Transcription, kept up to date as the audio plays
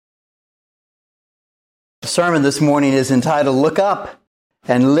The sermon this morning is entitled, Look Up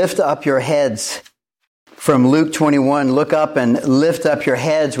and Lift Up Your Heads. From Luke 21, look up and lift up your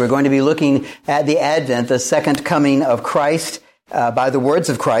heads. We're going to be looking at the Advent, the second coming of Christ, by the words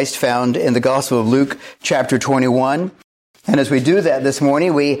of Christ found in the Gospel of Luke, chapter 21. And as we do that this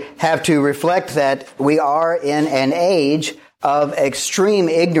morning, we have to reflect that we are in an age of extreme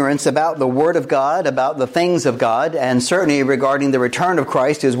ignorance about the Word of God, about the things of God, and certainly regarding the return of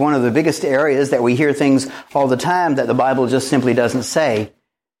Christ is one of the biggest areas that we hear things all the time that the Bible just simply doesn't say.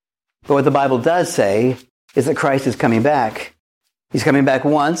 But what the Bible does say is that Christ is coming back. He's coming back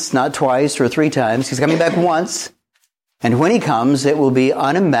once, not twice or three times. He's coming back once. And when He comes, it will be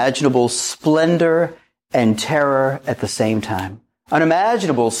unimaginable splendor and terror at the same time.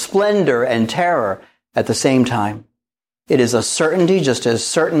 Unimaginable splendor and terror at the same time. It is a certainty, just as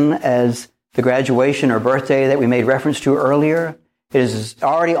certain as the graduation or birthday that we made reference to earlier. It is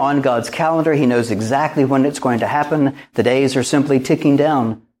already on God's calendar. He knows exactly when it's going to happen. The days are simply ticking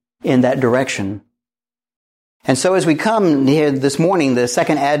down in that direction. And so as we come here this morning, the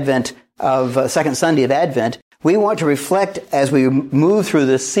second Sunday of Advent, we want to reflect as we move through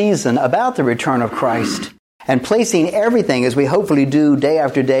this season about the return of Christ and placing everything, as we hopefully do day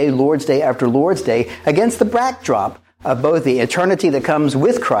after day, Lord's Day after Lord's Day, against the backdrop of both the eternity that comes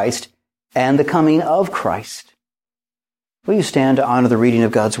with Christ and the coming of Christ. Will you stand to honor the reading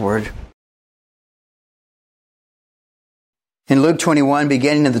of God's Word? In Luke 21,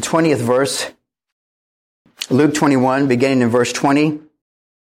 beginning in the 20th verse, Luke 21, beginning in verse 20,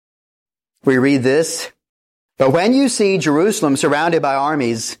 we read this, "But when you see Jerusalem surrounded by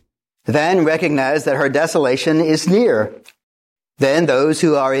armies, then recognize that her desolation is near. Then those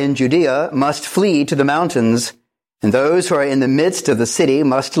who are in Judea must flee to the mountains, and those who are in the midst of the city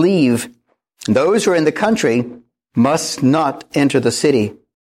must leave. And those who are in the country must not enter the city,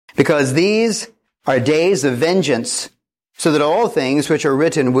 because these are days of vengeance, so that all things which are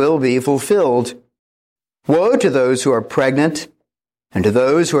written will be fulfilled. Woe to those who are pregnant, and to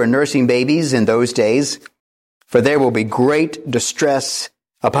those who are nursing babies in those days, for there will be great distress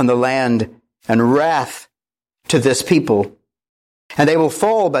upon the land and wrath to this people. And they will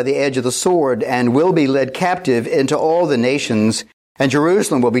fall by the edge of the sword and will be led captive into all the nations, and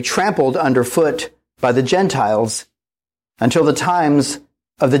Jerusalem will be trampled underfoot by the Gentiles until the times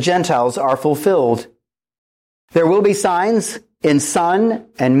of the Gentiles are fulfilled. There will be signs in sun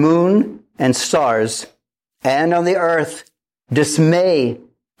and moon and stars, and on the earth dismay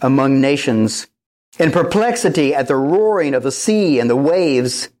among nations, in perplexity at the roaring of the sea and the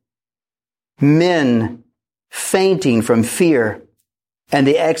waves, men fainting from fear and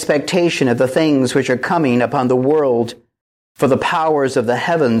the expectation of the things which are coming upon the world, for the powers of the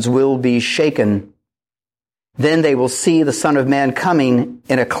heavens will be shaken. Then they will see the Son of Man coming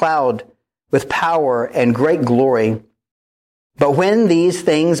in a cloud with power and great glory. But when these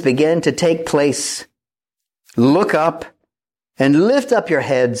things begin to take place, look up and lift up your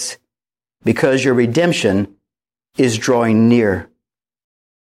heads, because your redemption is drawing near."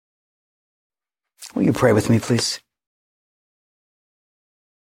 Will you pray with me, please?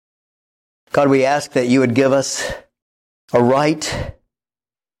 God, we ask that you would give us a right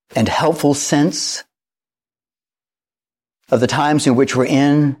and helpful sense of the times in which we're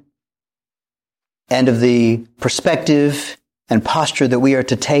in and of the perspective and posture that we are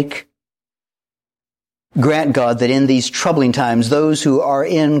to take. Grant, God, that in these troubling times, those who are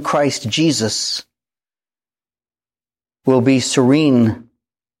in Christ Jesus will be serene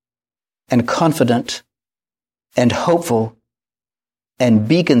and confident and hopeful and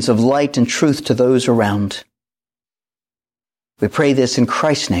beacons of light and truth to those around. We pray this in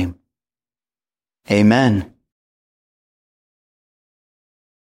Christ's name. Amen.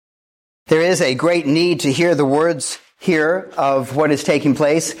 There is a great need to hear the words here of what is taking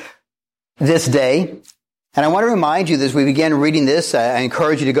place this day. And I want to remind you that as we begin reading this, I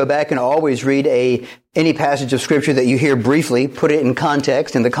encourage you to go back and always read any passage of Scripture that you hear briefly, put it in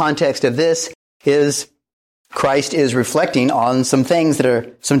context. And the context of this is Christ is reflecting on some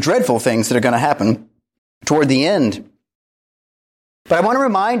dreadful things that are going to happen toward the end. But I want to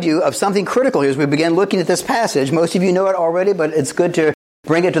remind you of something critical here as we begin looking at this passage. Most of you know it already, but it's good to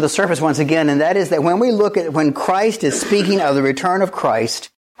bring it to the surface once again. And that is that when Christ is speaking of the return of Christ,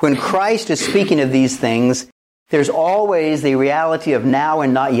 when Christ is speaking of these things, there's always the reality of now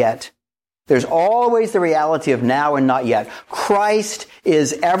and not yet. There's always the reality of now and not yet. Christ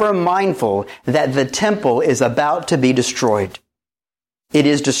is ever mindful that the temple is about to be destroyed. It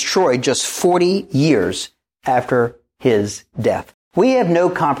is destroyed just 40 years after his death. We have no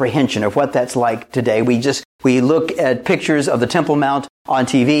comprehension of what that's like today. We We look at pictures of the Temple Mount on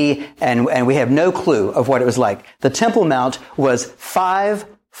TV, and we have no clue of what it was like. The Temple Mount was 5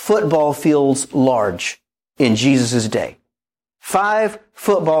 football fields large in Jesus' day. 5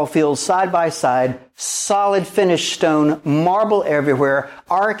 football fields side by side, solid finished stone, marble everywhere,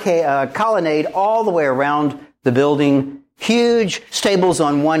 colonnade all the way around the building, huge stables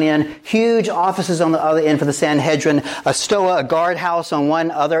on one end, huge offices on the other end for the Sanhedrin, a stoa, a guardhouse on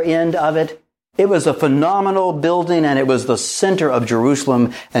one other end of it. It was a phenomenal building, and it was the center of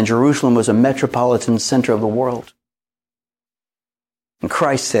Jerusalem, and Jerusalem was a metropolitan center of the world. And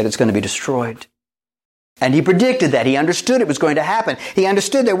Christ said it's going to be destroyed. And he predicted that. He understood it was going to happen. He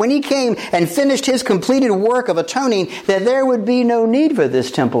understood that when he came and finished his completed work of atoning, that there would be no need for this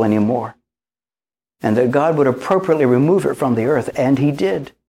temple anymore. And that God would appropriately remove it from the earth. And he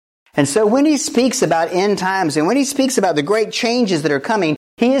did. And so when he speaks about end times and when he speaks about the great changes that are coming,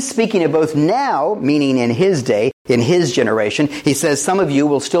 he is speaking of both now, meaning in his day, in his generation. He says some of you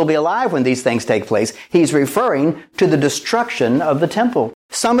will still be alive when these things take place. He's referring to the destruction of the temple.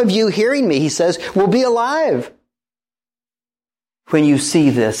 Some of you hearing me, he says, will be alive when you see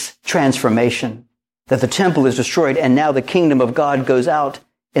this transformation, that the temple is destroyed and now the kingdom of God goes out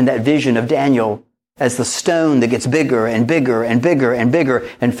in that vision of Daniel as the stone that gets bigger and bigger and bigger and bigger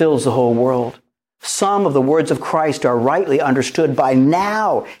and fills the whole world. Some of the words of Christ are rightly understood by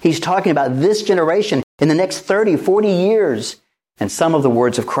now. He's talking about this generation in the next 30, 40 years. And some of the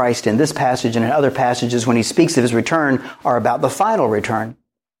words of Christ in this passage and in other passages when he speaks of his return are about the final return.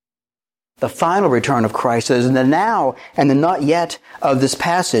 The final return of Christ is in the now and the not yet of this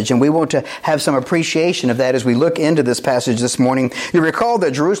passage. And we want to have some appreciation of that as we look into this passage this morning. You recall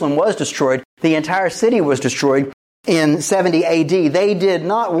that Jerusalem was destroyed. The entire city was destroyed in 70 AD. They did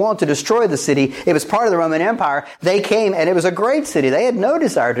not want to destroy the city. It was part of the Roman Empire. They came and it was a great city. They had no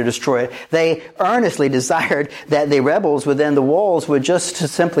desire to destroy it. They earnestly desired that the rebels within the walls would just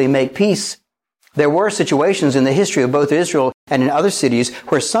simply make peace. There were situations in the history of both Israel and in other cities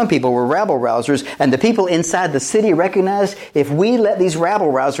where some people were rabble-rousers, and the people inside the city recognized if we let these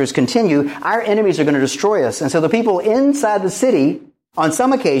rabble-rousers continue, our enemies are going to destroy us. And so the people inside the city, on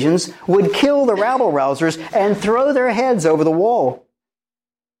some occasions, would kill the rabble-rousers and throw their heads over the wall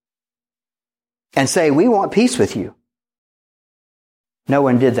and say, we want peace with you. No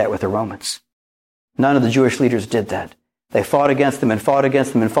one did that with the Romans. None of the Jewish leaders did that. They fought against them and fought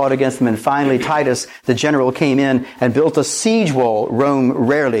against them and fought against them. And finally, Titus, the general, came in and built a siege wall. Rome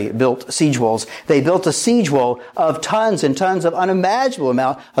rarely built siege walls. They built a siege wall of tons and tons of unimaginable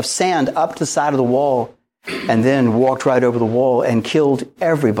amount of sand up to the side of the wall. And then walked right over the wall and killed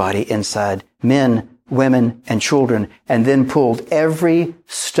everybody inside, men, women, and children. And then pulled every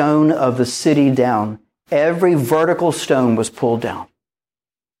stone of the city down. Every vertical stone was pulled down.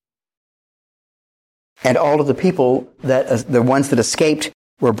 And all of the people the ones that escaped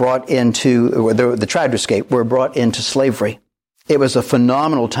were brought into, the tried to escape, were brought into slavery. It was a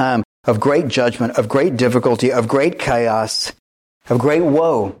phenomenal time of great judgment, of great difficulty, of great chaos, of great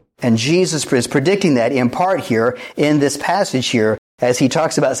woe. And Jesus is predicting that in part here in this passage here as he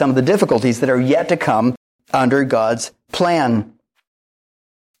talks about some of the difficulties that are yet to come under God's plan.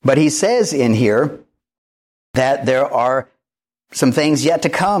 But he says in here that there are some things yet to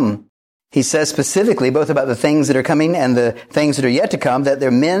come. He says specifically both about the things that are coming and the things that are yet to come, that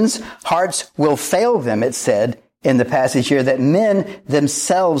their men's hearts will fail them, it said in the passage here, that men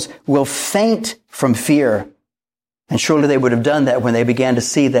themselves will faint from fear. And surely they would have done that when they began to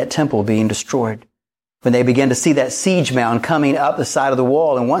see that temple being destroyed, when they began to see that siege mound coming up the side of the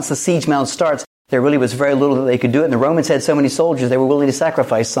wall. And once the siege mound starts, there really was very little that they could do it. And the Romans had so many soldiers, they were willing to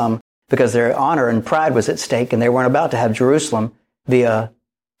sacrifice some because their honor and pride was at stake, and they weren't about to have Jerusalem be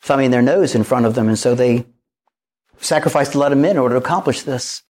thumbing their nose in front of them, and so they sacrificed a lot of men in order to accomplish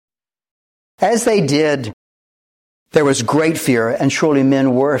this. As they did, there was great fear, and surely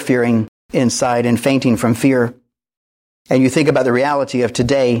men were fearing inside and fainting from fear. And you think about the reality of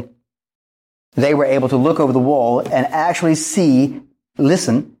today, they were able to look over the wall and actually see,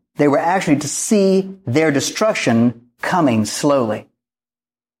 listen, they were actually to see their destruction coming slowly.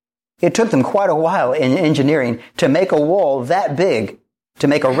 It took them quite a while in engineering to make a wall that big, to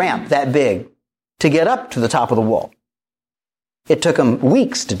make a ramp that big, to get up to the top of the wall. It took them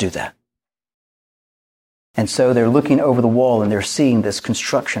weeks to do that. And so they're looking over the wall and they're seeing this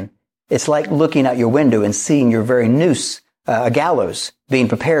construction. It's like looking out your window and seeing your very noose, a gallows, being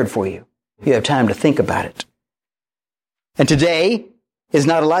prepared for you. You have time to think about it. And today is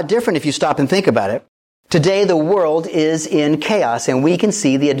not a lot different if you stop and think about it. Today the world is in chaos, and we can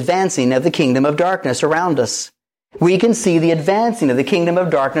see the advancing of the kingdom of darkness around us. we can see the advancing of the kingdom of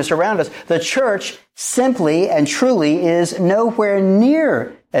darkness around us. The church simply and truly is nowhere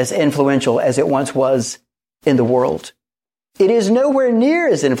near as influential as it once was in the world. It is nowhere near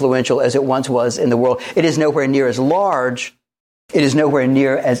as influential as it once was in the world. It is nowhere near as large. It is nowhere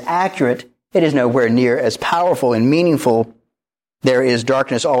near as accurate. It is nowhere near as powerful and meaningful. There is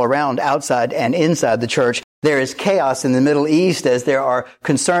darkness all around, outside and inside the church. There is chaos in the Middle East as there are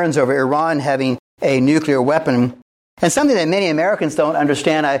concerns over Iran having a nuclear weapon. And something that many Americans don't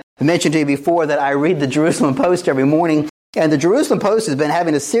understand, I mentioned to you before that I read the Jerusalem Post every morning, and the Jerusalem Post has been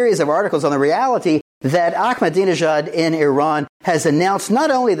having a series of articles on the reality that Ahmadinejad in Iran has announced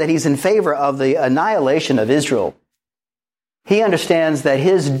not only that he's in favor of the annihilation of Israel, he understands that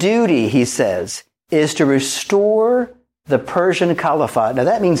his duty, he says, is to restore the Persian Caliphate. Now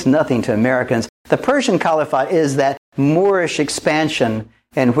that means nothing to Americans. The Persian Caliphate is that Moorish expansion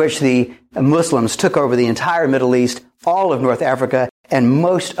in which the Muslims took over the entire Middle East, all of North Africa, and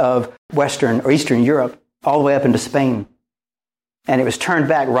most of Western or Eastern Europe, all the way up into Spain. And it was turned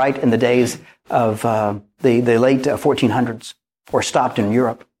back right in the days of the late 1400s, or stopped in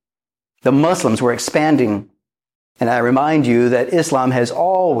Europe. The Muslims were expanding. And I remind you that Islam has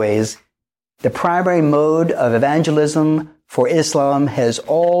always, the primary mode of evangelism for Islam has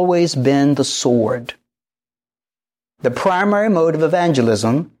always been the sword. The primary mode of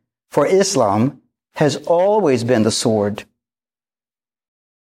evangelism for Islam has always been the sword.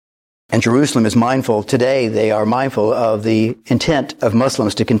 And Jerusalem is mindful today, they are mindful of the intent of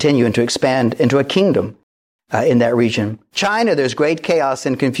Muslims to continue and to expand into a kingdom in that region. China, there's great chaos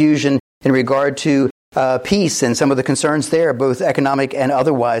and confusion in regard to peace and some of the concerns there, both economic and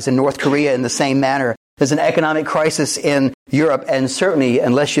otherwise. In North Korea, in the same manner, there's an economic crisis in Europe, and certainly,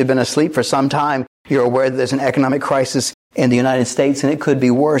 unless you've been asleep for some time, you're aware that there's an economic crisis in the United States, and it could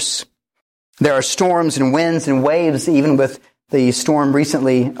be worse. There are storms and winds and waves, even with the storm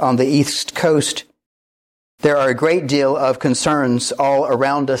recently on the East Coast. There are a great deal of concerns all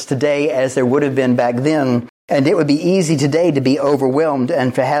around us today, as there would have been back then, and it would be easy today to be overwhelmed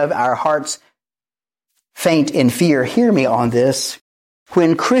and to have our hearts faint in fear. Hear me on this.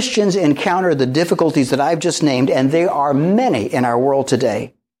 When Christians encounter the difficulties that I've just named, and there are many in our world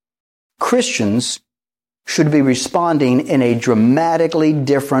today, Christians should be responding in a dramatically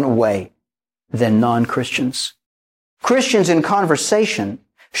different way than non-Christians. Christians in conversation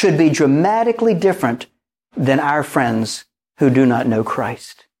should be dramatically different than our friends who do not know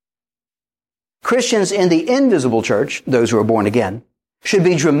Christ. Christians in the invisible church, those who are born again, should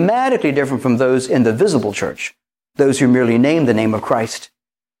be dramatically different from those in the visible church, those who merely name the name of Christ,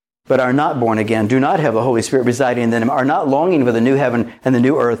 but are not born again, do not have the Holy Spirit residing in them, are not longing for the new heaven and the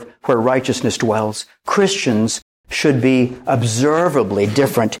new earth where righteousness dwells. Christians should be observably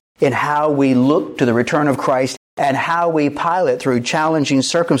different in how we look to the return of Christ and how we pilot through challenging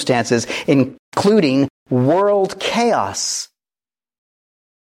circumstances, including world chaos.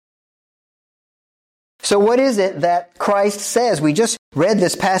 So what is it that Christ says? We just read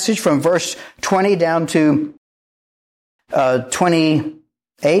this passage from verse 20 down to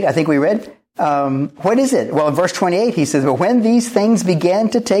 28, I think we read. What is it? Well, in verse 28, he says, but when these things began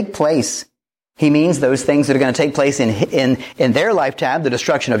to take place, he means those things that are going to take place in their lifetime, the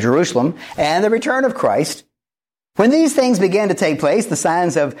destruction of Jerusalem and the return of Christ. When these things began to take place, the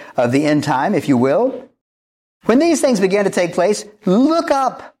signs of the end time, if you will, when these things began to take place, look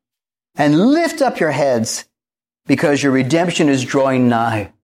up and lift up your heads, because your redemption is drawing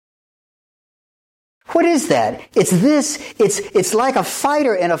nigh. What is that? It's this. It's like a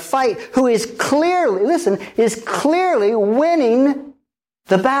fighter in a fight who is clearly winning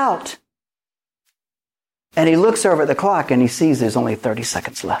the bout. And he looks over at the clock and he sees there's only 30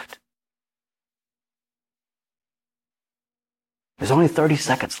 seconds left. There's only 30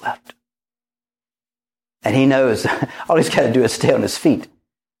 seconds left. And he knows all he's got to do is stay on his feet.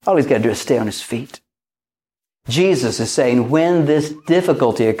 All he's got to do is stay on his feet. Jesus is saying when this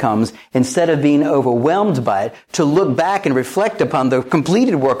difficulty comes, instead of being overwhelmed by it, to look back and reflect upon the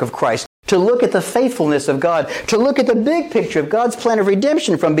completed work of Christ, to look at the faithfulness of God, to look at the big picture of God's plan of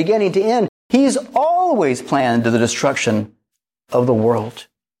redemption from beginning to end. He's always planned the destruction of the world.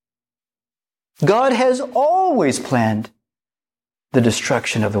 God has always planned the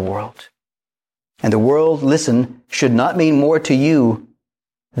destruction of the world. And the world, listen, should not mean more to you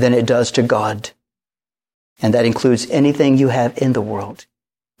than it does to God. And that includes anything you have in the world,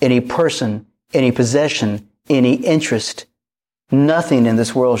 any person, any possession, any interest. Nothing in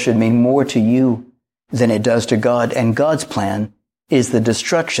this world should mean more to you than it does to God. And God's plan is the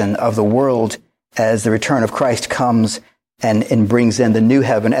destruction of the world as the return of Christ comes and brings in the new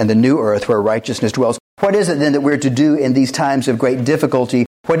heaven and the new earth where righteousness dwells. What is it then that we're to do in these times of great difficulty?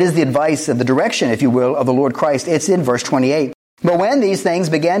 What is the advice of the direction, if you will, of the Lord Christ? It's in verse 28. But when these things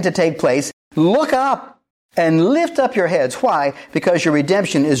began to take place, look up and lift up your heads. Why? Because your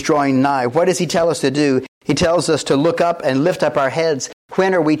redemption is drawing nigh. What does he tell us to do? He tells us to look up and lift up our heads.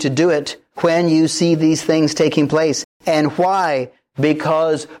 When are we to do it? When you see these things taking place. And why?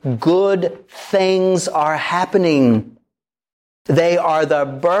 Because good things are happening. They are the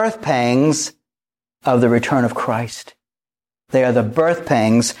birth pangs of the return of Christ. They are the birth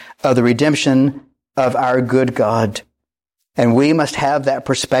pangs of the redemption of our good God. And we must have that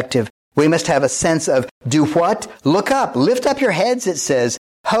perspective. We must have a sense of, do what? Look up. Lift up your heads, it says.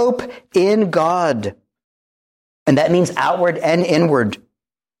 Hope in God. And that means outward and inward.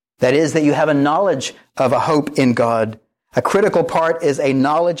 That is, that you have a knowledge of a hope in God. A critical part is a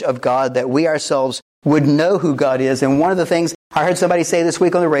knowledge of God, that we ourselves would know who God is. And one of the things I heard somebody say this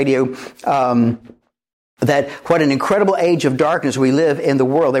week on the radio, that what an incredible age of darkness we live in the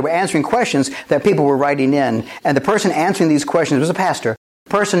world. They were answering questions that people were writing in. And the person answering these questions was a pastor. The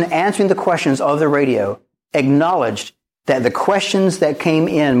person answering the questions of the radio acknowledged that the questions that came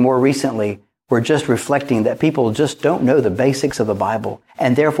in more recently were just reflecting that people just don't know the basics of the Bible.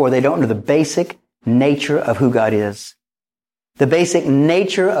 And therefore, they don't know the basic nature of who God is. The basic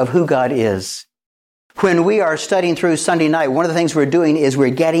nature of who God is. When we are studying through Sunday night, one of the things we're doing is we're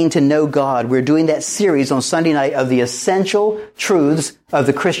getting to know God. We're doing that series on Sunday night of the essential truths of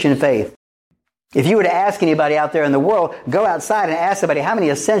the Christian faith. If you were to ask anybody out there in the world, go outside and ask somebody how many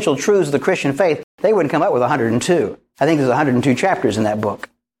essential truths of the Christian faith, they wouldn't come up with 102. I think there's 102 chapters in that book.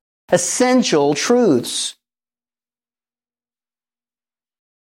 Essential truths.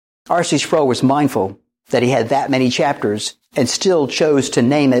 R.C. Sproul was mindful that he had that many chapters and still chose to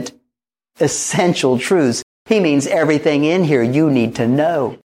name it Essential Truths. He means everything in here you need to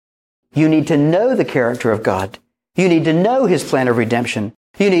know. You need to know the character of God. You need to know His plan of redemption.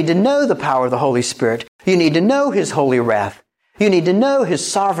 You need to know the power of the Holy Spirit. You need to know His holy wrath. You need to know His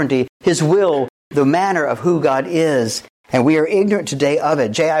sovereignty, His will, the manner of who God is. And we are ignorant today of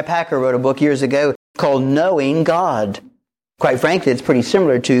it. J.I. Packer wrote a book years ago called Knowing God. Quite frankly, it's pretty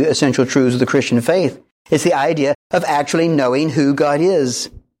similar to Essential Truths of the Christian Faith. It's the idea of actually knowing who God is.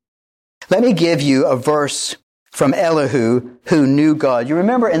 Let me give you a verse from Elihu, who knew God. You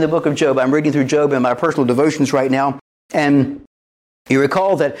remember in the book of Job, I'm reading through Job in my personal devotions right now, and you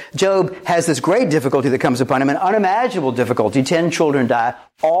recall that Job has this great difficulty that comes upon him, an unimaginable difficulty. 10 children die.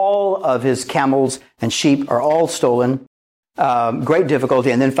 All of his camels and sheep are all stolen. Great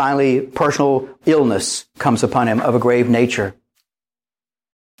difficulty. And then finally, personal illness comes upon him of a grave nature.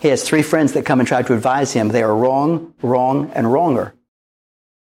 He has 3 friends that come and try to advise him. They are wrong, and wronger.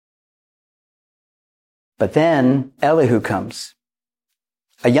 But then Elihu comes,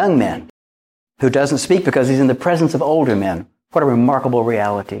 a young man who doesn't speak because he's in the presence of older men. What a remarkable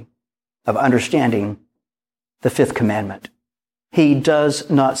reality of understanding the 5th commandment. He does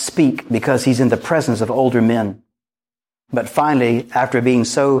not speak because he's in the presence of older men. But finally, after being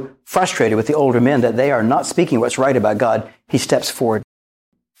so frustrated with the older men that they are not speaking what's right about God, he steps forward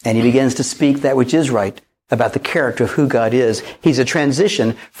and he begins to speak that which is right about the character of who God is. He's a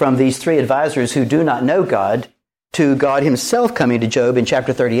transition from these 3 advisors who do not know God to God Himself coming to Job in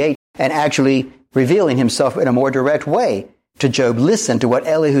chapter 38 and actually revealing Himself in a more direct way to Job. Listen to what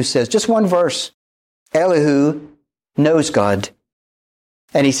Elihu says. Just one verse. Elihu knows God.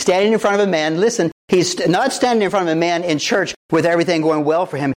 And he's standing in front of a man. Listen, he's not standing in front of a man in church with everything going well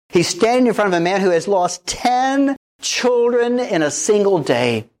for him. He's standing in front of a man who has lost 10 children in a single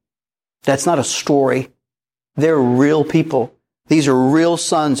day. That's not a story. They're real people. These are real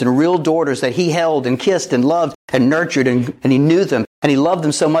sons and real daughters that he held and kissed and loved and nurtured, and he knew them and he loved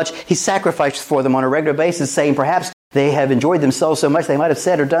them so much he sacrificed for them on a regular basis, saying perhaps they have enjoyed themselves so much they might have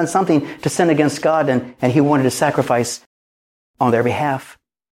said or done something to sin against God, and he wanted to sacrifice on their behalf.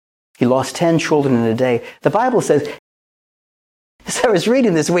 He lost 10 children in a day. The Bible says, as I was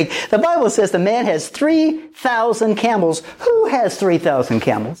reading this week, the Bible says the man has 3,000 camels. Who has 3,000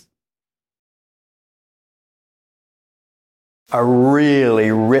 camels? A really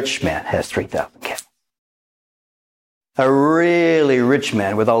rich man has 3,000 camels. A really rich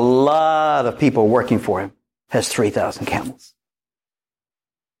man with a lot of people working for him has 3,000 camels.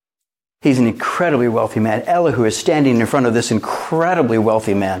 He's an incredibly wealthy man. Elihu is standing in front of this incredibly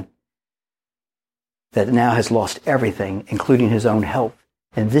wealthy man that now has lost everything, including his own health.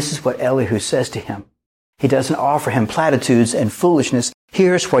 And this is what Elihu says to him. He doesn't offer him platitudes and foolishness.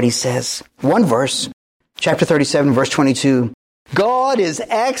 Here's what he says. One verse, chapter 37, verse 22. God is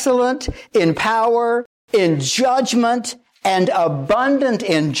excellent in power, in judgment, and abundant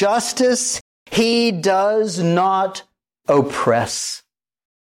in justice. He does not oppress.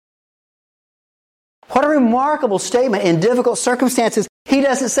 What a remarkable statement in difficult circumstances. He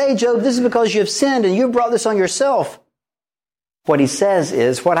doesn't say, Job, this is because you have sinned and you brought this on yourself. What he says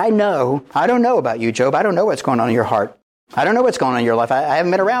is, what I know, I don't know about you, Job. I don't know what's going on in your heart. I don't know what's going on in your life. I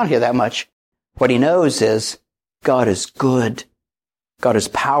haven't been around here that much. What he knows is God is good. God is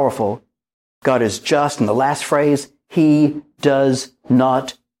powerful. God is just. And the last phrase, He does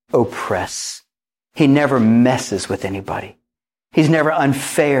not oppress. He never messes with anybody. He's never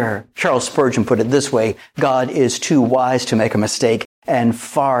unfair. Charles Spurgeon put it this way, God is too wise to make a mistake and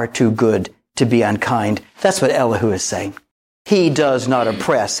far too good to be unkind. That's what Elihu is saying. He does not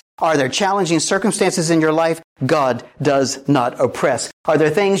oppress. Are there challenging circumstances in your life? God does not oppress. Are there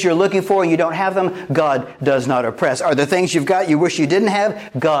things you're looking for and you don't have them? God does not oppress. Are there things you've got you wish you didn't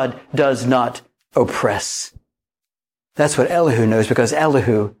have? God does not oppress. That's what Elihu knows, because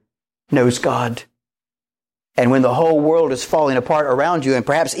Elihu knows God. And when the whole world is falling apart around you and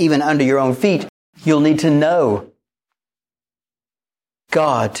perhaps even under your own feet, you'll need to know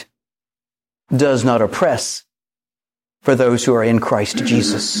God does not oppress for those who are in Christ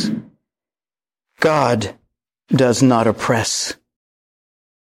Jesus. God does not oppress.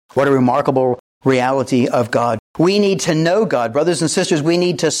 What a remarkable reality of God. We need to know God. Brothers and sisters, we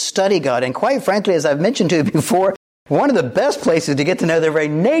need to study God. And quite frankly, as I've mentioned to you before, one of the best places to get to know the very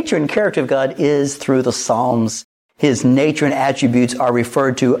nature and character of God is through the Psalms. His nature and attributes are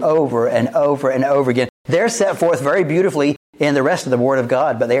referred to over and over and over again. They're set forth very beautifully in the rest of the Word of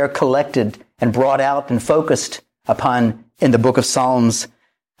God, but they are collected and brought out and focused upon in the book of Psalms.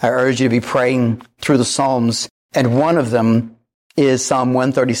 I urge you to be praying through the Psalms. And one of them is Psalm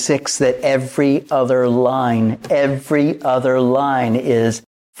 136, that every other line is,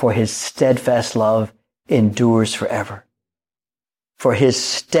 for His steadfast love endures forever. For His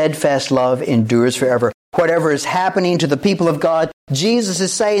steadfast love endures forever. Whatever is happening to the people of God, Jesus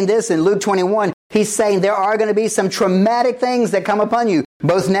is saying this in Luke 21. He's saying there are going to be some traumatic things that come upon you,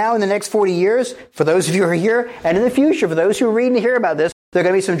 both now in the next 40 years, for those of you who are here, and in the future, for those who read and hear about this. There are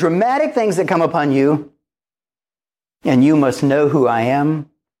going to be some dramatic things that come upon you, and you must know who I am,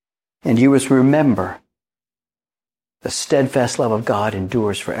 and you must remember the steadfast love of God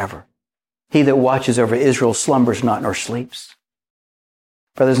endures forever. He that watches over Israel slumbers not nor sleeps.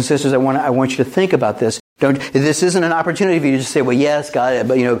 Brothers and sisters, I want you to think about this. This isn't an opportunity for you to just say, well, yes, God,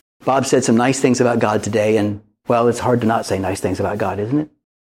 but Bob said some nice things about God today, and well, it's hard to not say nice things about God, isn't it?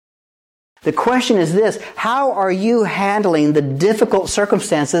 The question is this: how are you handling the difficult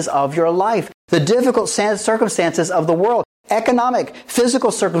circumstances of your life? The difficult circumstances of the world? Economic,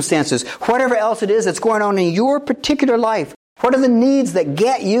 physical circumstances, whatever else it is that's going on in your particular life. What are the needs that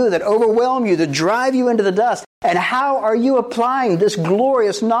get you, that overwhelm you, that drive you into the dust? And how are you applying this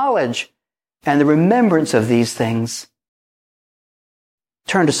glorious knowledge and the remembrance of these things?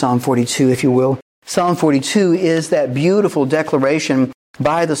 Turn to Psalm 42, if you will. Psalm 42 is that beautiful declaration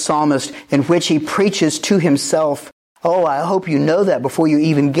by the psalmist in which he preaches to himself. Oh, I hope you know that before you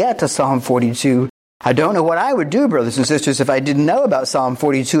even get to Psalm 42. I don't know what I would do, brothers and sisters, if I didn't know about Psalm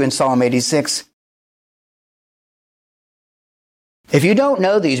 42 and Psalm 86. If you don't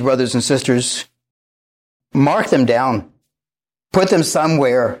know these, brothers and sisters, mark them down. Put them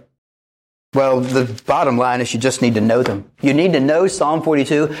somewhere. Well, the bottom line is you just need to know them. You need to know Psalm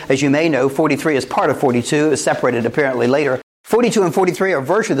 42. As you may know, 43 is part of 42. It's separated apparently later. 42 and 43 are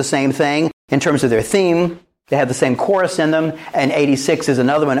virtually the same thing in terms of their theme. They have the same chorus in them. And 86 is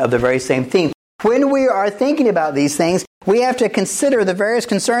another one of the very same theme. When we are thinking about these things, we have to consider the various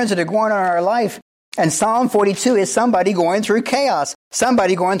concerns that are going on in our life. And Psalm 42 is somebody going through chaos,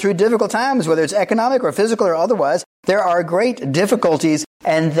 somebody going through difficult times, whether it's economic or physical or otherwise. There are great difficulties,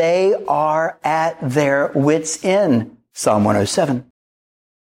 and they are at their wits' end. Psalm 107.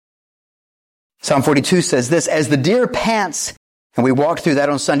 Psalm 42 says this: as the deer pants, and we walked through that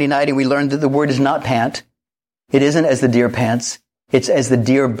on Sunday night, and we learned that the word is not pant. It isn't as the deer pants. It's as the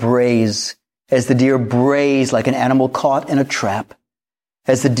deer brays. As the deer brays like an animal caught in a trap.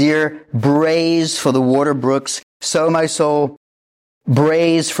 As the deer brays for the water brooks, so my soul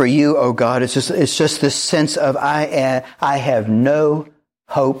brays for you, O God. It's just this sense of I have no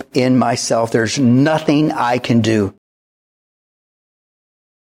hope in myself. There's nothing I can do.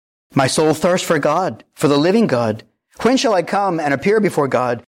 My soul thirsts for God, for the living God. When shall I come and appear before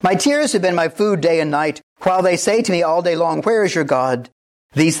God? My tears have been my food day and night, while they say to me all day long, where is your God?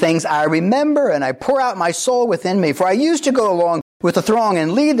 These things I remember, and I pour out my soul within me, for I used to go along with the throng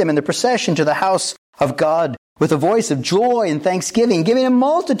and lead them in the procession to the house of God with a voice of joy and thanksgiving, giving a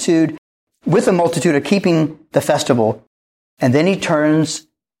multitude, with a multitude of keeping the festival. And then he turns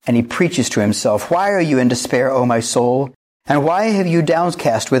And he preaches to himself, "Why are you in despair, O my soul? And why have you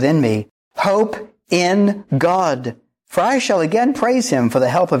downcast within me? Hope in God, for I shall again praise him for the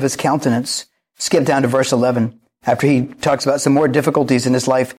help of his countenance." Skip down to verse 11. After he talks about some more difficulties in his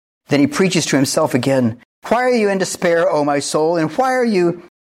life, then he preaches to himself again. "Why are you in despair, O my soul? And why are you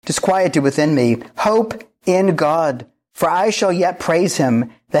disquieted within me? Hope in God, for I shall yet praise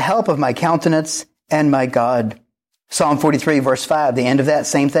him, the help of my countenance and my God." Psalm 43, verse 5, the end of that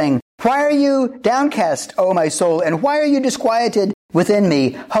same thing. "Why are you downcast, O my soul? And why are you disquieted within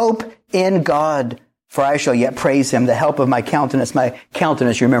me? Hope in God, for I shall yet praise him, the help of my countenance." My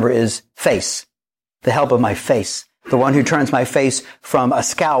countenance, you remember, is face. The help of my face. The one who turns my face from a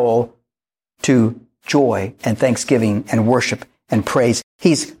scowl to joy and thanksgiving and worship and praise.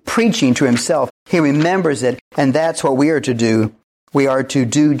 He's preaching to himself. He remembers it, and that's what we are to do. We are to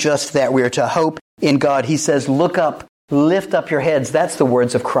do just that. We are to hope in God. He says, look up, lift up your heads. That's the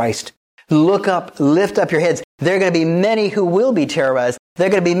words of Christ. Look up, lift up your heads. There are going to be many who will be terrorized. There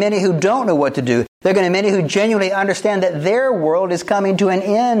are going to be many who don't know what to do. There are going to be many who genuinely understand that their world is coming to an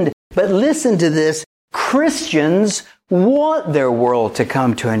end. But listen to this. Christians want their world to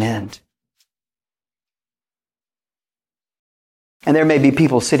come to an end. And there may be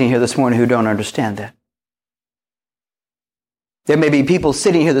people sitting here this morning who don't understand that. There may be people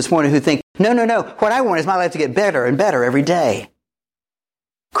sitting here this morning who think, no, what I want is my life to get better and better every day.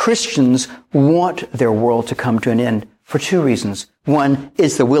 Christians want their world to come to an end for two reasons. One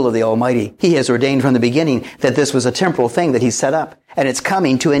is the will of the Almighty. He has ordained from the beginning that this was a temporal thing that he set up, and it's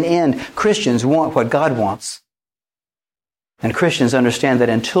coming to an end. Christians want what God wants. And Christians understand that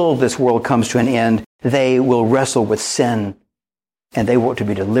until this world comes to an end, they will wrestle with sin, and they want to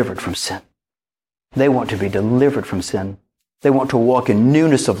be delivered from sin. They want to be delivered from sin. They want to walk in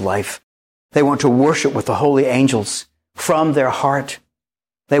newness of life. They want to worship with the holy angels from their heart.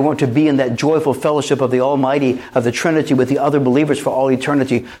 They want to be in that joyful fellowship of the Almighty, of the Trinity with the other believers for all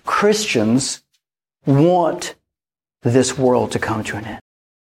eternity. Christians want this world to come to an end.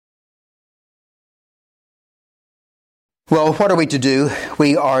 Well, what are we to do?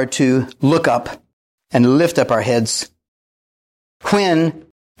 We are to look up and lift up our heads. When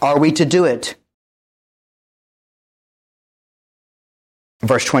are we to do it?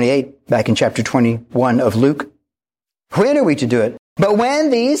 Verse 28, back in chapter 21 of Luke. When are we to do it? But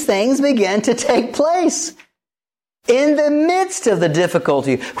when these things begin to take place, in the midst of the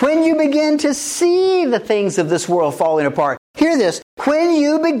difficulty, when you begin to see the things of this world falling apart. Hear this. When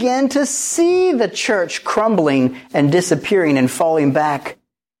you begin to see the church crumbling and disappearing and falling back,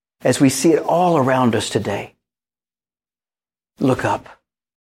 as we see it all around us today, look up.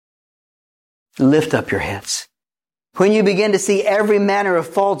 Lift up your heads. When you begin to see every manner of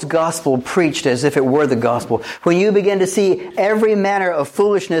false gospel preached as if it were the gospel, when you begin to see every manner of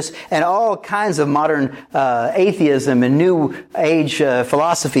foolishness and all kinds of modern atheism and new age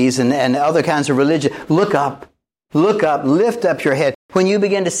philosophies and other kinds of religion, look up, lift up your head. When you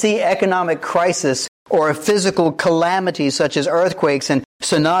begin to see economic crisis or physical calamities such as earthquakes and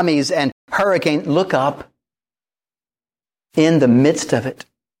tsunamis and hurricanes, look up in the midst of it.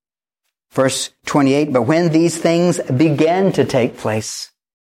 Verse 28, but when these things begin to take place,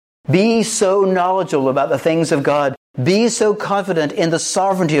 be so knowledgeable about the things of God, be so confident in the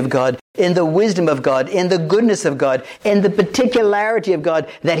sovereignty of God, in the wisdom of God, in the goodness of God, in the particularity of God,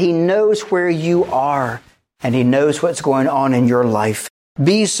 that He knows where you are and He knows what's going on in your life.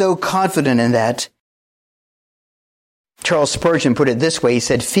 Be so confident in that. Charles Spurgeon put it this way. He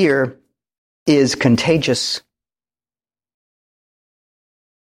said, fear is contagious.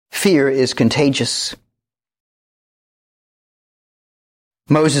 Fear is contagious.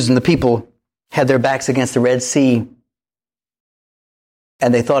 Moses and the people had their backs against the Red Sea,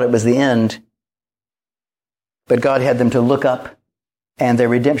 and they thought it was the end. But God had them to look up, and their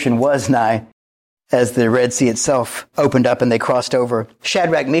redemption was nigh as the Red Sea itself opened up and they crossed over.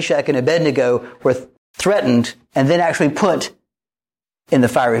 Shadrach, Meshach, and Abednego were threatened and then actually put in the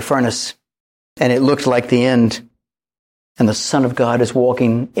fiery furnace, and it looked like the end. And the Son of God is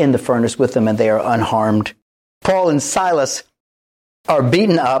walking in the furnace with them, and they are unharmed. Paul and Silas are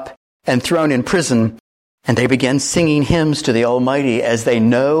beaten up and thrown in prison, and they begin singing hymns to the Almighty as they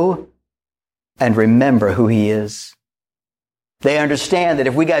know and remember who He is. They understand that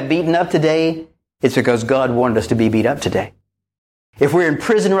if we got beaten up today, it's because God wanted us to be beat up today. If we're in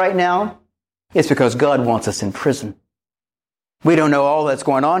prison right now, it's because God wants us in prison. We don't know all that's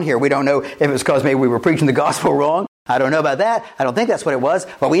going on here. We don't know if it's because maybe we were preaching the gospel wrong. I don't know about that. I don't think that's what it was.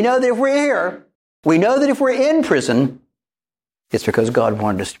 But we know that if we're here, we know that if we're in prison, it's because God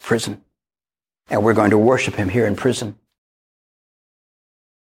wanted us to prison. And we're going to worship Him here in prison.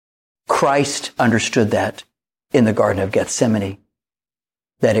 Christ understood that in the Garden of Gethsemane,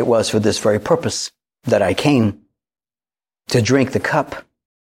 that it was for this very purpose that I came, to drink the cup.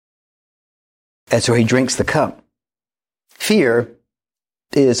 And so he drinks the cup. Fear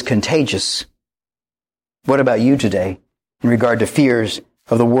is contagious. What about you today in regard to fears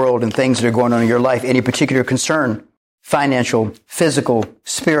of the world and things that are going on in your life? Any particular concern? Financial, physical,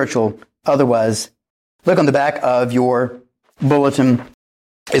 spiritual, otherwise. Look on the back of your bulletin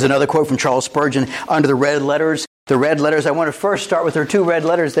is another quote from Charles Spurgeon under the red letters. The red letters, I want to first start with their two red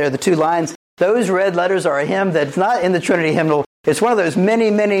letters there, the two lines. Those red letters are a hymn that's not in the Trinity hymnal. It's one of those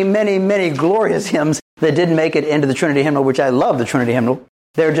many glorious hymns that didn't make it into the Trinity hymnal, which I love the Trinity hymnal.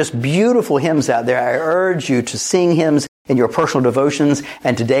 They're just beautiful hymns out there. I urge you to sing hymns in your personal devotions.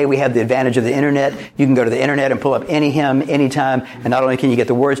 And today we have the advantage of the internet. You can go to the internet and pull up any hymn anytime. And not only can you get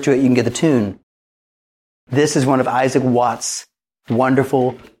the words to it, you can get the tune. This is one of Isaac Watts'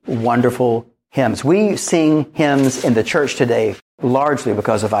 wonderful, wonderful hymns. We sing hymns in the church today largely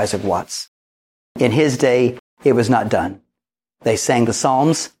because of Isaac Watts. In his day, it was not done. They sang the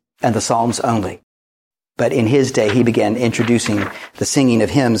Psalms and the Psalms only. But in his day, he began introducing the singing of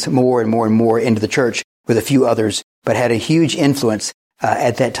hymns more and more into the church with a few others, but had a huge influence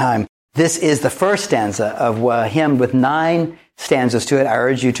at that time. This is the first stanza of a hymn with 9 stanzas to it. I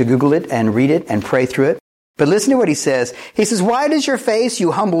urge you to Google it and read it and pray through it. But listen to what he says. He says, "Why does your face,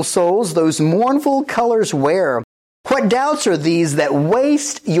 you humble souls, those mournful colors wear? What doubts are these that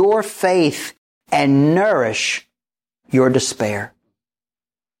waste your faith and nourish your despair?"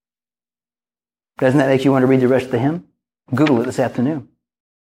 Doesn't that make you want to read the rest of the hymn? Google it this afternoon.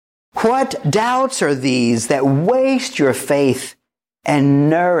 What doubts are these that waste your faith and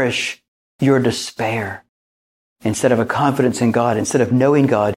nourish your despair? Instead of a confidence in God, instead of knowing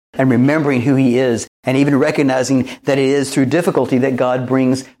God and remembering who He is, and even recognizing that it is through difficulty that God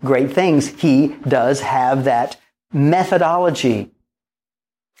brings great things, He does have that methodology.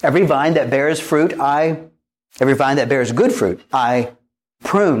 Every vine that bears good fruit, I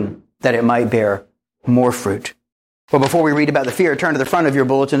prune that it might bear more fruit. Well, before we read about the fear, turn to the front of your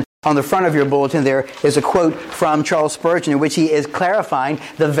bulletin. On the front of your bulletin there is a quote from Charles Spurgeon in which he is clarifying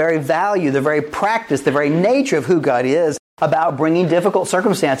the very value, the very practice, the very nature of who God is about bringing difficult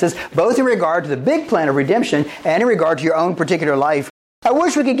circumstances, both in regard to the big plan of redemption and in regard to your own particular life. I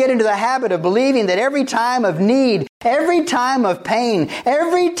wish we could get into the habit of believing that every time of need, every time of pain,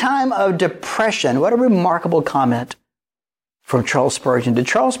 every time of depression. What a remarkable comment from Charles Spurgeon. Did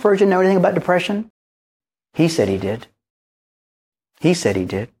Charles Spurgeon know anything about depression? He said he did. He said he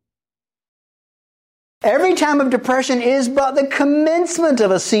did. Every time of depression is but the commencement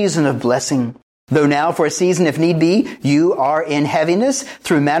of a season of blessing. Though now for a season, if need be, you are in heaviness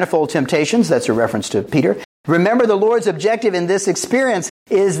through manifold temptations. That's a reference to Peter. Remember, the Lord's objective in this experience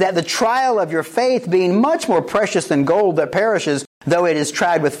is that the trial of your faith, being much more precious than gold that perishes, though it is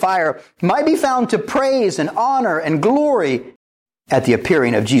tried with fire, might be found to praise and honor and glory at the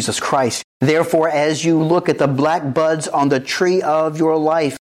appearing of Jesus Christ. Therefore, as you look at the black buds on the tree of your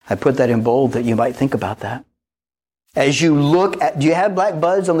life, I put that in bold that you might think about that. As you look at, do you have black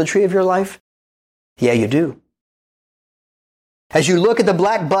buds on the tree of your life? Yeah, you do. As you look at the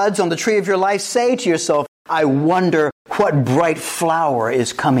black buds on the tree of your life, say to yourself, I wonder what bright flower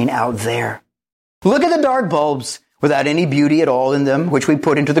is coming out there. Look at the dark bulbs without any beauty at all in them, which we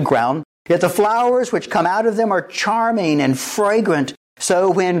put into the ground. Yet the flowers which come out of them are charming and fragrant. So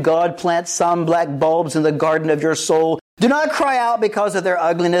when God plants some black bulbs in the garden of your soul, do not cry out because of their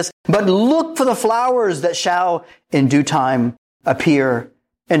ugliness, but look for the flowers that shall in due time appear,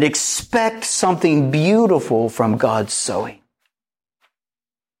 and expect something beautiful from God's sowing.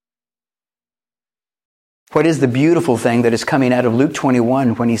 What is the beautiful thing that is coming out of Luke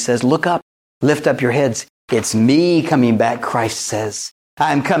 21 when he says, look up, lift up your heads. It's me coming back, Christ says.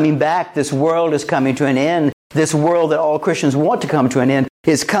 I'm coming back. This world is coming to an end. This world that all Christians want to come to an end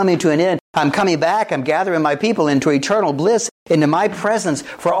is coming to an end. I'm coming back. I'm gathering my people into eternal bliss, into my presence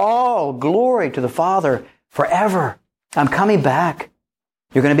for all glory to the Father forever. I'm coming back.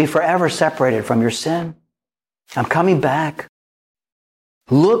 You're going to be forever separated from your sin. I'm coming back.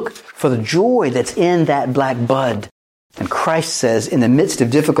 Look for the joy that's in that black bud. And Christ says in the midst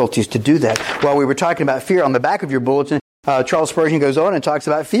of difficulties to do that. While we were talking about fear on the back of your bulletin, Charles Spurgeon goes on and talks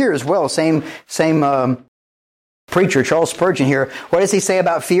about fear as well. Same preacher, Charles Spurgeon here. What does he say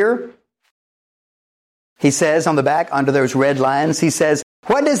about fear? He says on the back, under those red lines, he says,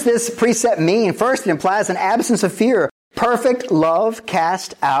 what does this precept mean? First, it implies an absence of fear. Perfect love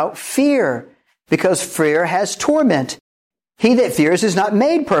casts out fear, because fear has torment. He that fears is not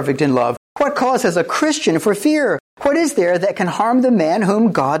made perfect in love. What cause has a Christian for fear? What What is there that can harm the man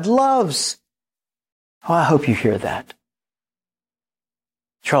whom God loves? Oh, I hope you hear that.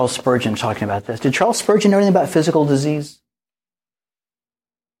 Charles Spurgeon talking about this. Did Charles Spurgeon know anything about physical disease?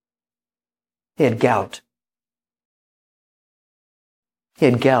 He had gout. He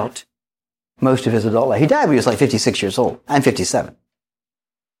had gout most of his adult life. He died when he was like 56 years old. I'm 57.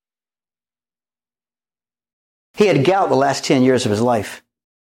 He had gout the last 10 years of his life.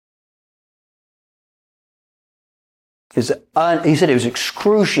 He said it was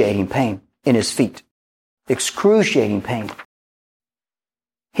excruciating pain in his feet. Excruciating pain.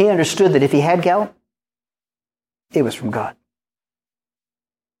 He understood that if he had gout, it was from God.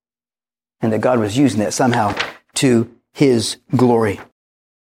 And that God was using that somehow to His glory.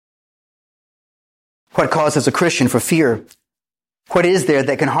 What causes a Christian for fear? What is there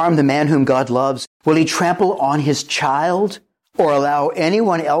that can harm the man whom God loves? Will he trample on his child or allow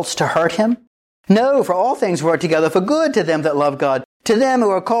anyone else to hurt him? No, for all things work together for good to them that love God, to them who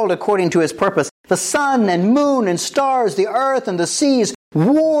are called according to His purpose. The sun and moon and stars, the earth and the seas,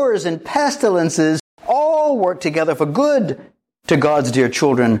 wars and pestilences, all work together for good to God's dear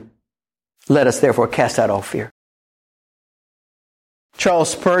children. Let us therefore cast out all fear. Charles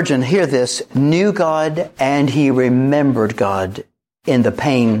Spurgeon, hear this, knew God and he remembered God in the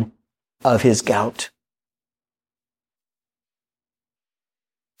pain of his gout.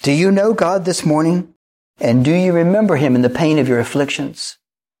 Do you know God this morning? And do you remember Him in the pain of your afflictions?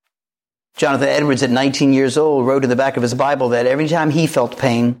 Jonathan Edwards, at 19 years old, wrote in the back of his Bible that every time he felt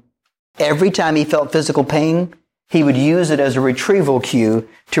pain, every time he felt physical pain, he would use it as a retrieval cue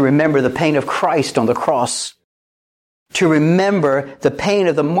to remember the pain of Christ on the cross, to remember the pain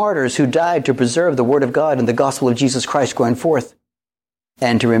of the martyrs who died to preserve the Word of God and the gospel of Jesus Christ going forth,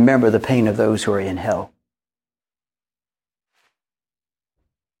 and to remember the pain of those who are in hell.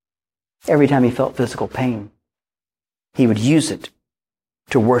 Every time he felt physical pain, he would use it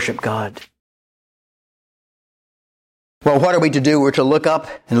to worship God. Well, what are we to do? We're to look up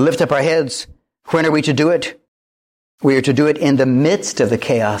and lift up our heads. When are we to do it? We are to do it in the midst of the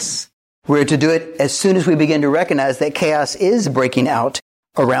chaos. We're to do it as soon as we begin to recognize that chaos is breaking out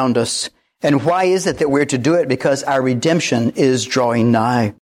around us. And why is it that we're to do it? Because our redemption is drawing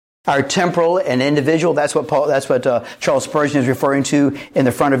nigh. Our temporal and individual, that's what Charles Spurgeon is referring to in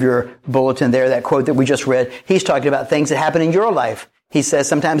the front of your bulletin there, that quote that we just read. He's talking about things that happen in your life. He says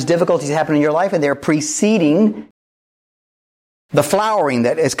sometimes difficulties happen in your life and they're preceding the flowering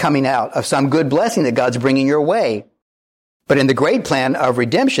that is coming out of some good blessing that God's bringing your way. But in the great plan of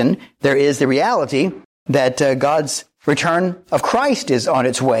redemption, there is the reality that God's return of Christ is on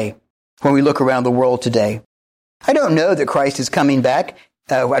its way when we look around the world today. I don't know that Christ is coming back.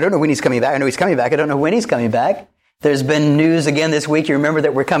 I don't know when He's coming back. I know He's coming back. I don't know when He's coming back. There's been news again this week. You remember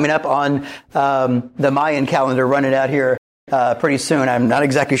that we're coming up on the Mayan calendar running out here pretty soon. I'm not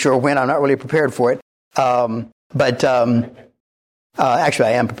exactly sure when. I'm not really prepared for it. Actually,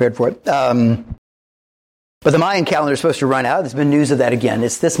 I am prepared for it. But the Mayan calendar is supposed to run out. There's been news of that again.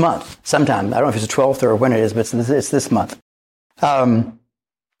 It's this month, sometime. I don't know if it's the 12th or when it is, but it's this month. The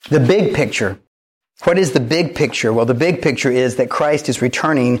big picture. What is the big picture? Well, the big picture is that Christ is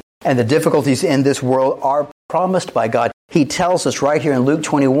returning and the difficulties in this world are promised by God. He tells us right here in Luke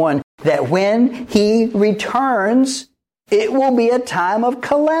 21 that when He returns, it will be a time of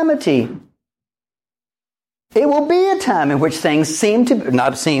calamity. It will be a time in which things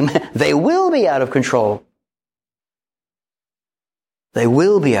they will be out of control. They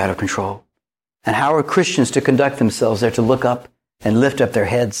will be out of control. And how are Christians to conduct themselves? They're to look up and lift up their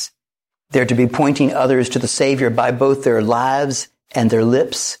heads. They're to be pointing others to the Savior by both their lives and their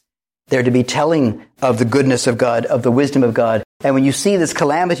lips. They're to be telling of the goodness of God, of the wisdom of God. And when you see this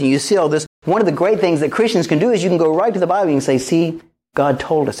calamity, you see all this, one of the great things that Christians can do is you can go right to the Bible and say, see, God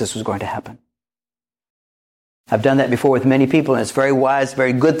told us this was going to happen. I've done that before with many people, and it's very wise,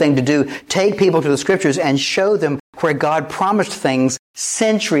 very good thing to do. Take people to the Scriptures and show them where God promised things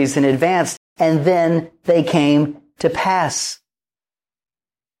centuries in advance, and then they came to pass.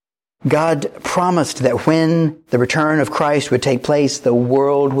 God promised that when the return of Christ would take place, the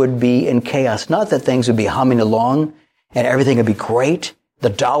world would be in chaos. Not that things would be humming along and everything would be great. The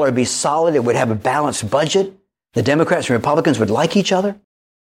dollar would be solid. It would have a balanced budget. The Democrats and Republicans would like each other.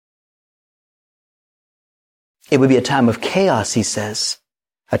 It would be a time of chaos, he says,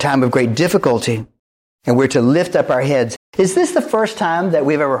 a time of great difficulty, and we're to lift up our heads. Is this the first time that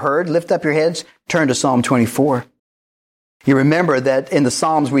we've ever heard, lift up your heads? Turn to Psalm 24. You remember that in the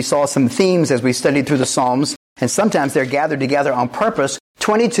Psalms we saw some themes as we studied through the Psalms, and sometimes they're gathered together on purpose.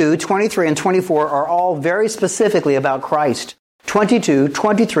 22, 23, and 24 are all very specifically about Christ. 22,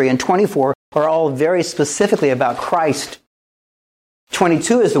 23, and 24 are all very specifically about Christ.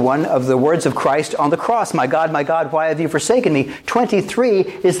 22 is the one of the words of Christ on the cross. My God, why have you forsaken me? 23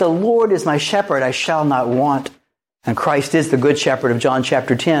 is the Lord is my shepherd, I shall not want. And Christ is the good shepherd of John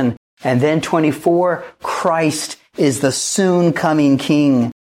chapter 10. And then 24, Christ is the soon coming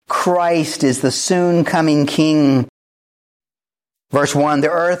King. Christ is the soon coming King. Verse 1, the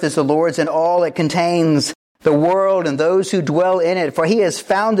earth is the Lord's and all it contains, the world and those who dwell in it, for he has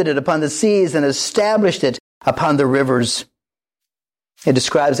founded it upon the seas and established it upon the rivers. It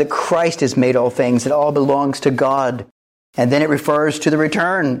describes that Christ has made all things. It all belongs to God. And then it refers to the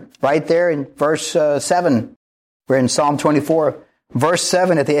return right there in verse 7. We're in Psalm 24. Verse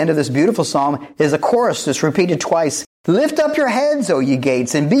 7 at the end of this beautiful psalm is a chorus that's repeated twice. Lift up your heads, O ye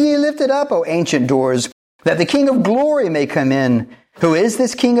gates, and be ye lifted up, O ancient doors, that the King of glory may come in. Who is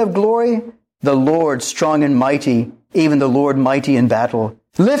this King of glory? The Lord strong and mighty, even the Lord mighty in battle.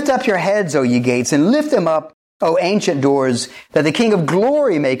 Lift up your heads, O ye gates, and lift them up, O ancient doors, that the King of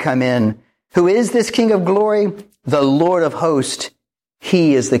glory may come in. Who is this King of glory? The Lord of hosts.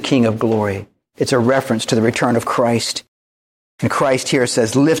 He is the King of glory. It's a reference to the return of Christ. And Christ here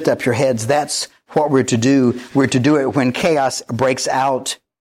says, lift up your heads. That's what we're to do. We're to do it when chaos breaks out.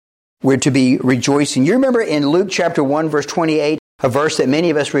 We're to be rejoicing. You remember in Luke chapter 1, verse 28, a verse that many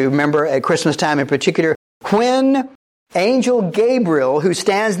of us remember at Christmas time in particular, when Angel Gabriel, who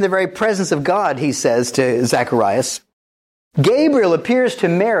stands in the very presence of God, he says to Zacharias, Gabriel appears to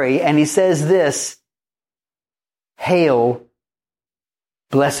Mary and he says this, Hail,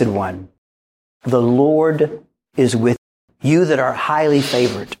 blessed one, the Lord is with you that are highly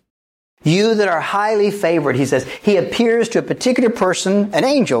favored. You that are highly favored, he says. He appears to a particular person, an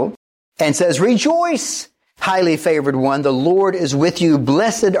angel, and says, Rejoice, highly favored one, the Lord is with you.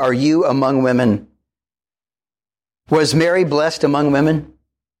 Blessed are you among women. Was Mary blessed among women?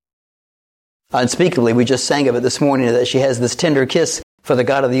 Unspeakably, we just sang of it this morning that she has this tender kiss for the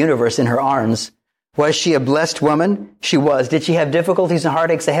God of the universe in her arms. Was she a blessed woman? She was. Did she have difficulties and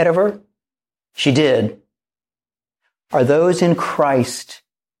heartaches ahead of her? She did. Are those in Christ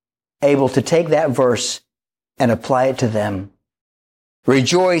able to take that verse and apply it to them?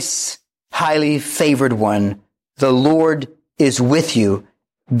 Rejoice, highly favored one. The Lord is with you.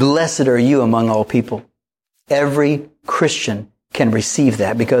 Blessed are you among all people. Every Christian can receive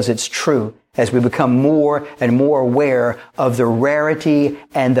that because it's true as we become more and more aware of the rarity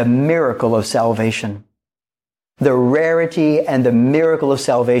and the miracle of salvation. The rarity and the miracle of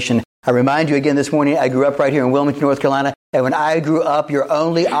salvation. I remind you again this morning, I grew up right here in Wilmington, North Carolina, and when I grew up, your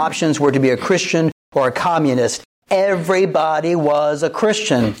only options were to be a Christian or a communist. Everybody was a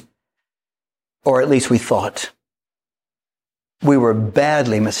Christian. Or at least we thought. We were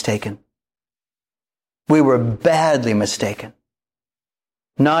badly mistaken. We were badly mistaken.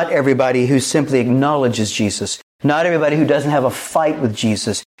 Not everybody who simply acknowledges Jesus. Not everybody who doesn't have a fight with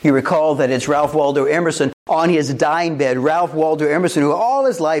Jesus. You recall that it's Ralph Waldo Emerson on his dying bed. Ralph Waldo Emerson, who all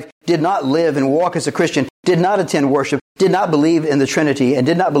his life did not live and walk as a Christian, did not attend worship, did not believe in the Trinity, and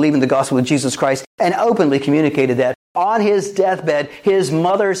did not believe in the gospel of Jesus Christ, and openly communicated that. On his deathbed, his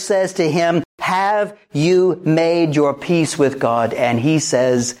mother says to him, Have you made your peace with God? And he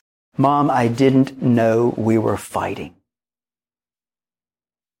says, Mom, I didn't know we were fighting.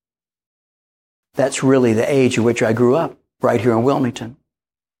 That's really the age in which I grew up, right here in Wilmington.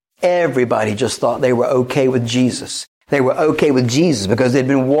 Everybody just thought they were okay with Jesus. They were okay with Jesus because they'd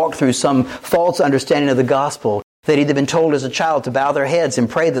been walked through some false understanding of the gospel. They'd either been told as a child to bow their heads and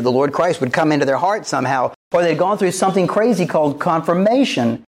pray that the Lord Christ would come into their heart somehow, or they'd gone through something crazy called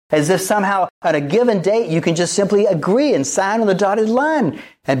confirmation, as if somehow at a given date you can just simply agree and sign on the dotted line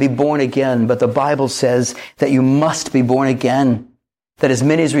and be born again. But the Bible says that you must be born again. That as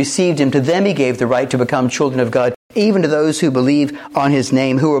many as received him, to them he gave the right to become children of God, even to those who believe on his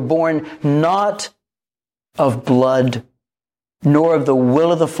name, who were born not of blood, nor of the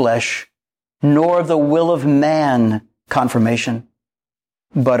will of the flesh, nor of the will of man, confirmation,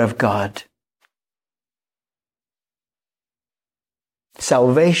 but of God.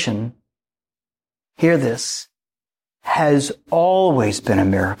 Salvation, hear this, has always been a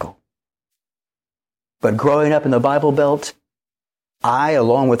miracle. But growing up in the Bible Belt, I,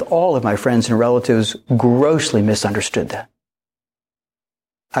 along with all of my friends and relatives, grossly misunderstood that.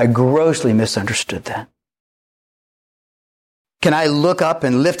 I grossly misunderstood that. Can I look up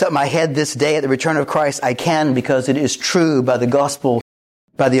and lift up my head this day at the return of Christ? I can, because it is true by the gospel,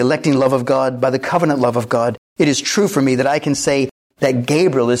 by the electing love of God, by the covenant love of God. It is true for me that I can say that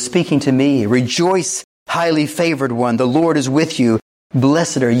Gabriel is speaking to me. Rejoice, highly favored one. The Lord is with you.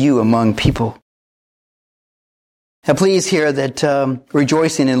 Blessed are you among people. Now please hear that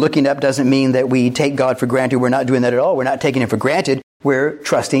rejoicing and looking up doesn't mean that we take God for granted. We're not doing that at all. We're not taking Him for granted. We're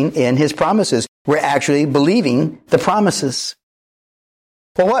trusting in His promises. We're actually believing the promises.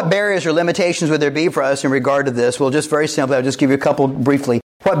 Well, what barriers or limitations would there be for us in regard to this? Well, just very simply, I'll just give you a couple briefly.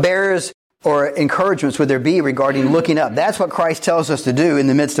 What barriers or encouragements would there be regarding looking up? That's what Christ tells us to do in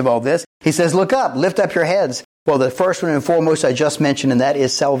the midst of all this. He says, look up, lift up your heads. Well, the first one and foremost I just mentioned, and that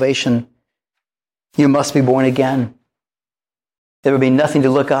is salvation. You must be born again. There would be nothing to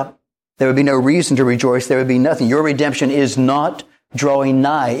look up. There would be no reason to rejoice. There would be nothing. Your redemption is not drawing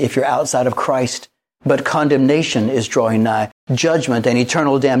nigh if you're outside of Christ, but condemnation is drawing nigh. Judgment and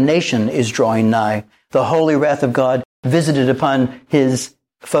eternal damnation is drawing nigh. The holy wrath of God visited upon His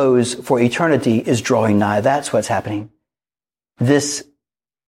foes for eternity is drawing nigh. That's what's happening. This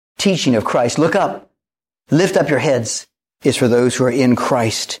teaching of Christ, look up, lift up your heads, is for those who are in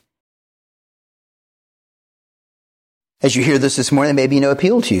Christ. As you hear this morning, there may be no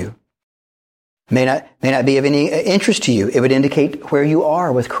appeal to you. May not be of any interest to you. It would indicate where you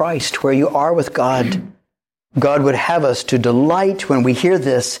are with Christ, where you are with God. God would have us to delight when we hear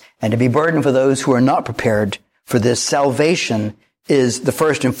this and to be burdened for those who are not prepared for this. Salvation is the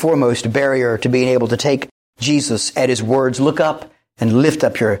first and foremost barrier to being able to take Jesus at His words. Look up and lift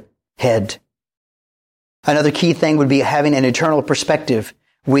up your head. Another key thing would be having an eternal perspective.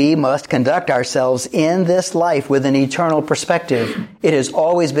 We must conduct ourselves in this life with an eternal perspective. It has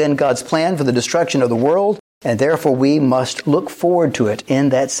always been God's plan for the destruction of the world, and therefore we must look forward to it in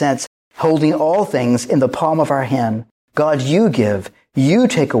that sense, holding all things in the palm of our hand. God, you give, you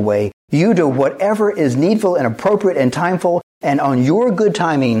take away, you do whatever is needful and appropriate and timeful, and on your good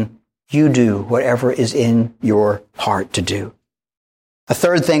timing, you do whatever is in your heart to do. A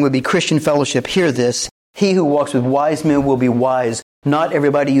third thing would be Christian fellowship. Hear this. He who walks with wise men will be wise. Not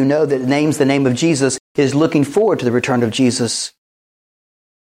everybody you know that names the name of Jesus is looking forward to the return of Jesus.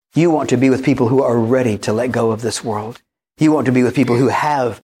 You want to be with people who are ready to let go of this world. You want to be with people who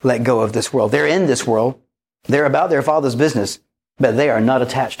have let go of this world. They're in this world. They're about their Father's business, but they are not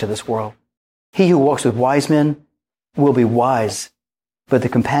attached to this world. He who walks with wise men will be wise, but the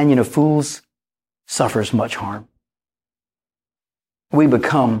companion of fools suffers much harm. We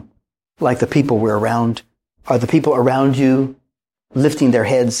become like the people we're around. Are the people around you lifting their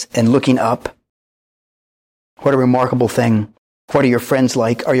heads and looking up? What a remarkable thing. What are your friends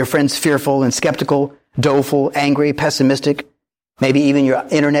like? Are your friends fearful and skeptical, doleful, angry, pessimistic? Maybe even your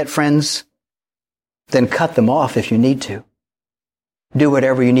internet friends? Then cut them off if you need to. Do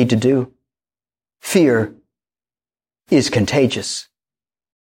whatever you need to do. Fear is contagious.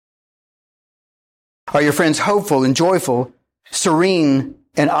 Are your friends hopeful and joyful, serene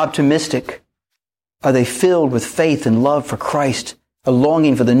and optimistic? Are they filled with faith and love for Christ, a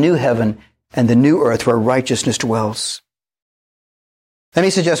longing for the new heaven and the new earth where righteousness dwells? Let me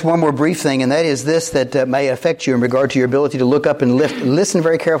suggest one more brief thing, and that is this that may affect you in regard to your ability to look up and lift. Listen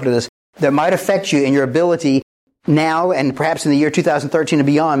very carefully to this. That might affect you in your ability now and perhaps in the year 2013 and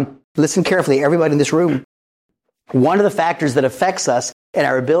beyond. Listen carefully, everybody in this room. One of the factors that affects us in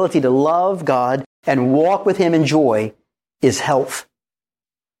our ability to love God and walk with Him in joy is health.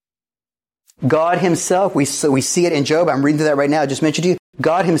 God Himself, we see it in Job. I'm reading through that right now. I just mentioned to you.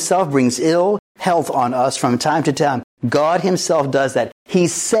 God Himself brings ill health on us from time to time. God Himself does that. He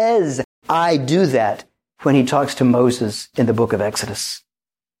says, I do that, when He talks to Moses in the book of Exodus.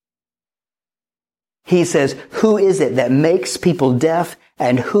 He says, who is it that makes people deaf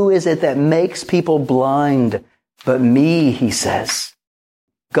and who is it that makes people blind? But me, He says.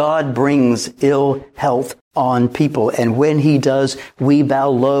 God brings ill health on people, and when He does, we bow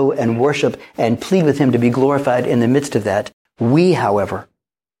low and worship and plead with Him to be glorified in the midst of that. We, however,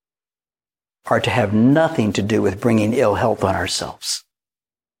 are to have nothing to do with bringing ill health on ourselves.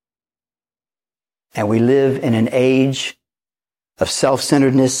 And we live in an age of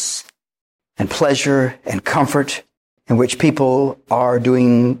self-centeredness and pleasure and comfort in which people are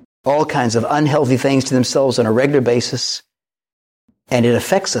doing all kinds of unhealthy things to themselves on a regular basis. And it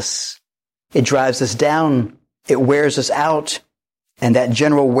affects us. It drives us down. It wears us out. And that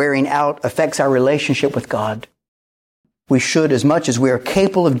general wearing out affects our relationship with God. We should, as much as we are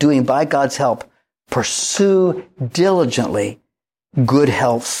capable of doing by God's help, pursue diligently good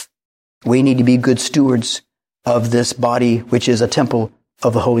health. We need to be good stewards of this body, which is a temple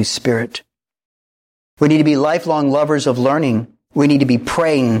of the Holy Spirit. We need to be lifelong lovers of learning. We need to be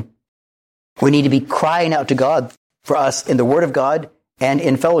praying. We need to be crying out to God for us in the Word of God and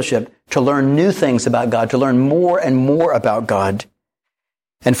in fellowship to learn new things about God, to learn more and more about God.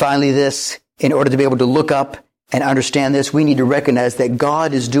 And finally this, in order to be able to look up and understand this, we need to recognize that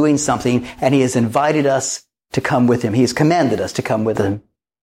God is doing something and He has invited us to come with him. He has commanded us to come with him.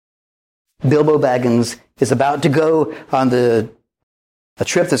 Bilbo Baggins is about to go on a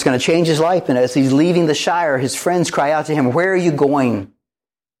trip that's going to change his life. And as he's leaving the Shire, his friends cry out to him, "Where are you going?"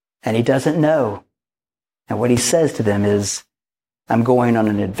 And he doesn't know. And what he says to them is, "I'm going on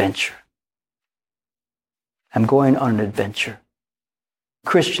an adventure. I'm going on an adventure."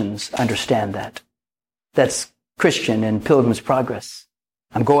 Christians understand that. That's Christian in Pilgrim's Progress.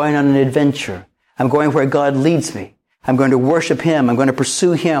 I'm going on an adventure. I'm going where God leads me. I'm going to worship him. I'm going to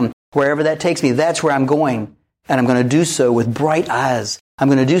pursue him. Wherever that takes me, that's where I'm going. And I'm going to do so with bright eyes. I'm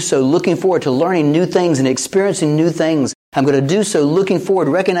going to do so looking forward to learning new things and experiencing new things. I'm going to do so looking forward,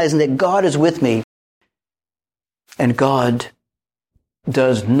 recognizing that God is with me. And God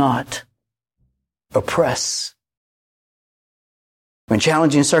does not oppress. When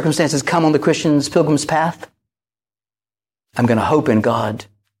challenging circumstances come on the Christian's pilgrim's path, I'm going to hope in God.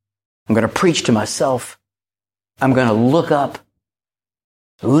 I'm going to preach to myself. I'm going to look up,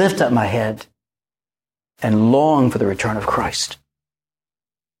 lift up my head, and long for the return of Christ.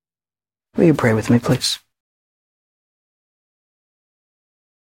 Will you pray with me, please?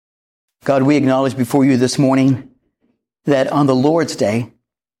 God, we acknowledge before you this morning that on the Lord's Day,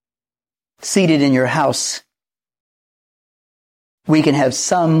 seated in your house, we can have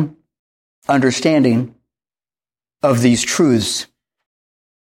some understanding of these truths.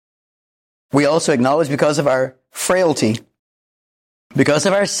 We also acknowledge, because of our frailty, because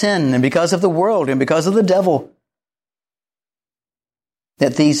of our sin, and because of the world, and because of the devil,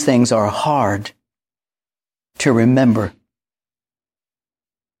 that these things are hard to remember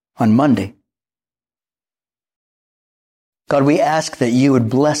on Monday. God, we ask that you would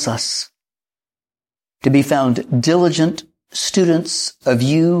bless us to be found diligent students of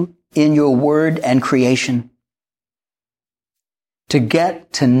you in your word and creation, to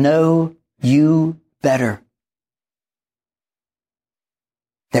get to know you better,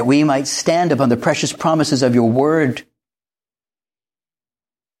 that we might stand upon the precious promises of your word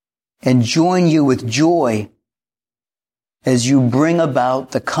and join you with joy as you bring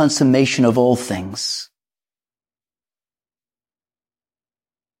about the consummation of all things.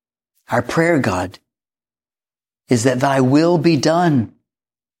 Our prayer, God, is that thy will be done.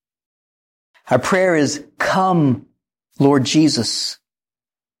 Our prayer is, come, Lord Jesus.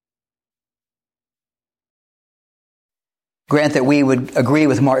 Grant that we would agree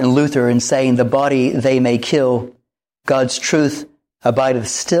with Martin Luther in saying, the body they may kill, God's truth abideth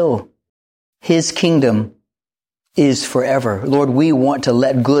still. His kingdom is forever. Lord, we want to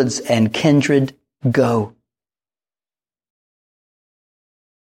let goods and kindred go.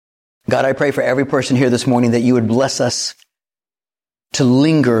 God, I pray for every person here this morning that you would bless us to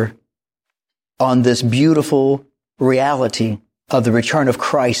linger on this beautiful reality of the return of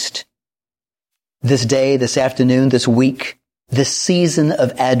Christ this day, this afternoon, this week, this season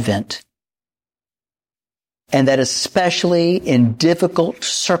of Advent. And that especially in difficult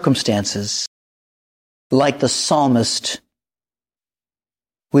circumstances, like the psalmist,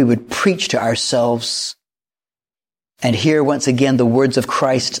 we would preach to ourselves and hear once again the words of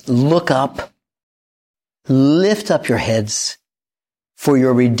Christ, look up, lift up your heads, for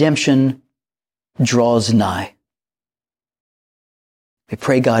your redemption draws nigh. We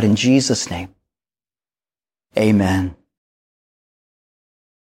pray, God, in Jesus' name. Amen.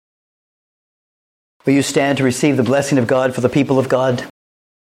 Will you stand to receive the blessing of God for the people of God?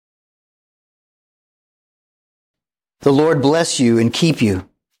 The Lord bless you and keep you.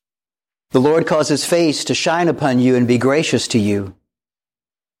 The Lord cause his face to shine upon you and be gracious to you.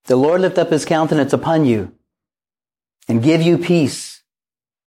 The Lord lift up his countenance upon you and give you peace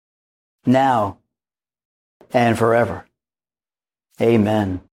now and forever.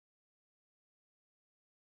 Amen.